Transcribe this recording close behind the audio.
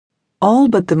All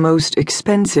but the most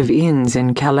expensive inns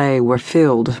in Calais were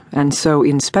filled, and so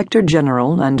Inspector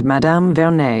General and Madame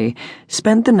Vernet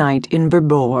spent the night in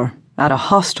Verbourg at a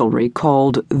hostelry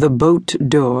called the Botte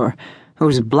d'Or,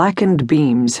 whose blackened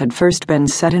beams had first been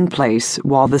set in place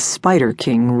while the Spider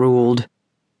King ruled.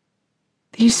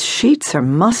 "These sheets are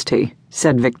musty,"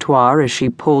 said Victoire as she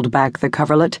pulled back the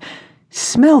coverlet.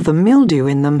 "Smell the mildew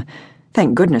in them.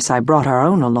 Thank goodness I brought our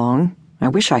own along. I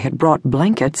wish I had brought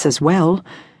blankets as well."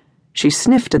 She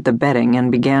sniffed at the bedding and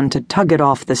began to tug it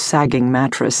off the sagging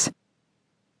mattress.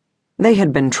 They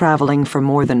had been traveling for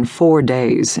more than 4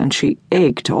 days, and she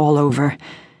ached all over.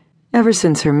 Ever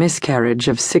since her miscarriage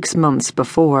of 6 months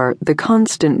before, the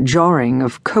constant jarring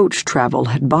of coach travel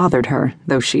had bothered her,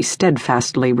 though she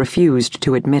steadfastly refused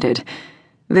to admit it.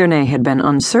 Vernet had been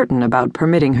uncertain about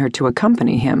permitting her to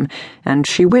accompany him, and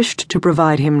she wished to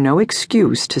provide him no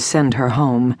excuse to send her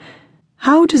home.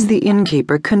 "How does the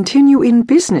innkeeper continue in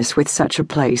business with such a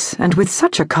place, and with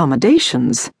such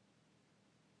accommodations?"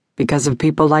 "Because of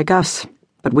people like us.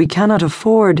 But we cannot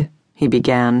afford," he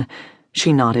began.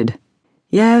 She nodded.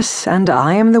 "Yes, and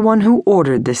I am the one who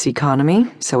ordered this economy,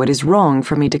 so it is wrong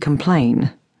for me to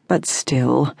complain. But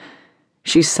still..."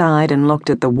 She sighed and looked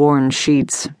at the worn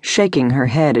sheets, shaking her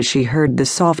head as she heard the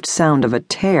soft sound of a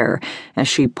tear as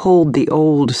she pulled the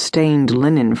old, stained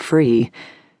linen free.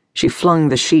 She flung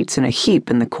the sheets in a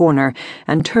heap in the corner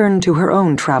and turned to her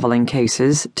own traveling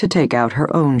cases to take out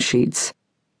her own sheets.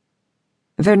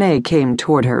 Vernet came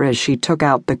toward her as she took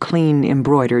out the clean,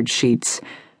 embroidered sheets.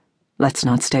 "Let's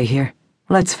not stay here.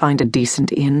 Let's find a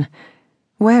decent inn."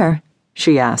 "Where?"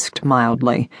 she asked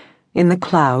mildly. "In the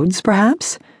clouds,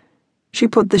 perhaps?" She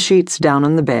put the sheets down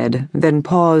on the bed, then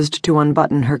paused to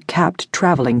unbutton her capped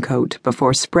traveling coat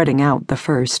before spreading out the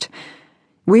first.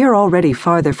 "We are already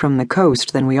farther from the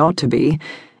coast than we ought to be.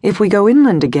 If we go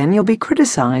inland again, you'll be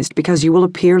criticized because you will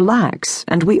appear lax,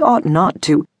 and we ought not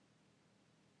to—"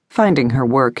 Finding her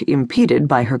work impeded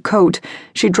by her coat,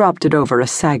 she dropped it over a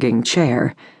sagging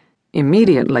chair.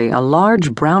 Immediately, a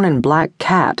large brown and black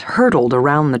cat hurtled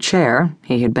around the chair,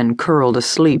 he had been curled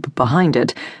asleep behind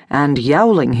it, and,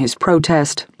 yowling his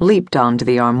protest, leaped onto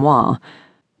the armoire.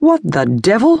 "What the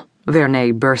devil?"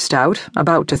 Vernet burst out,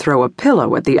 about to throw a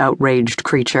pillow at the outraged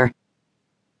creature.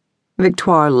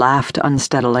 Victoire laughed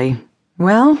unsteadily.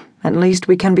 "Well, at least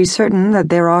we can be certain that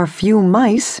there are few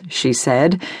mice," she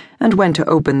said, and went to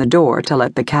open the door to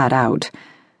let the cat out.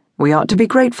 "We ought to be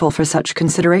grateful for such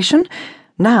consideration.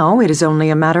 Now it is only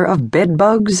a matter of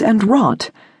bedbugs and rot."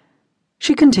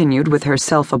 She continued with her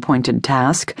self-appointed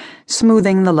task,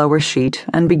 smoothing the lower sheet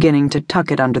and beginning to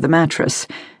tuck it under the mattress,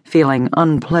 feeling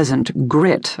unpleasant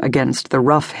grit against the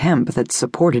rough hemp that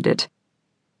supported it.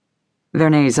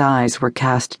 Vernet's eyes were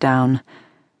cast down.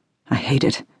 "I hate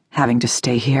it, having to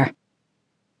stay here."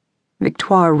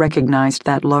 Victoire recognized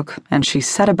that look, and she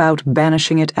set about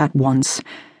banishing it at once.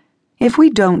 "If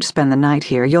we don't spend the night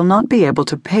here, you'll not be able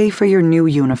to pay for your new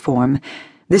uniform.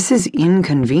 This is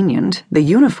inconvenient. The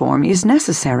uniform is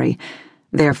necessary.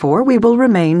 Therefore, we will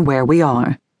remain where we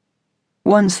are."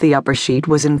 Once the upper sheet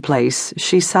was in place,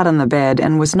 she sat on the bed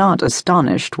and was not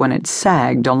astonished when it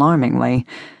sagged alarmingly.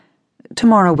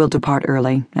 "Tomorrow we'll depart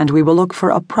early, and we will look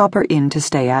for a proper inn to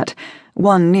stay at,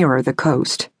 one nearer the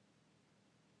coast."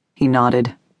 He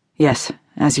nodded. "Yes,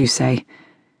 as you say."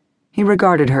 He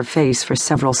regarded her face for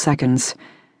several seconds.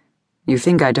 "You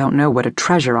think I don't know what a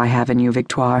treasure I have in you,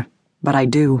 Victoire, but I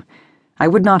do. I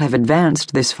would not have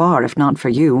advanced this far if not for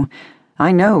you.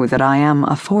 I know that I am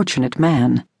a fortunate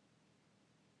man."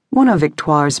 One of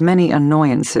Victoire's many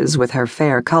annoyances with her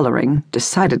fair coloring,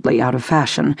 decidedly out of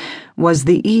fashion, was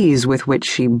the ease with which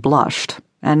she blushed,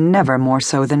 and never more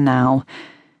so than now.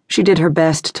 She did her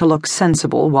best to look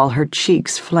sensible while her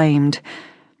cheeks flamed.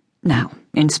 "Now,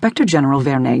 Inspector General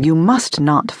Vernet, you must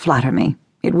not flatter me.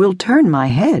 It will turn my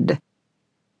head."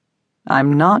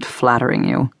 "I'm not flattering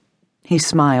you." He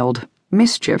smiled,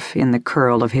 mischief in the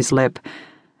curl of his lip.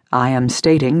 "I am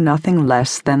stating nothing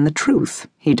less than the truth,"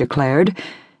 he declared.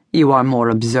 "You are more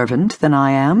observant than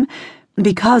I am."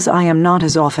 "Because I am not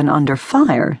as often under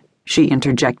fire," she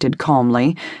interjected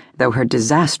calmly, though her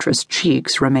disastrous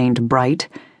cheeks remained bright.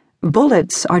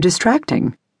 "Bullets are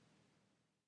distracting."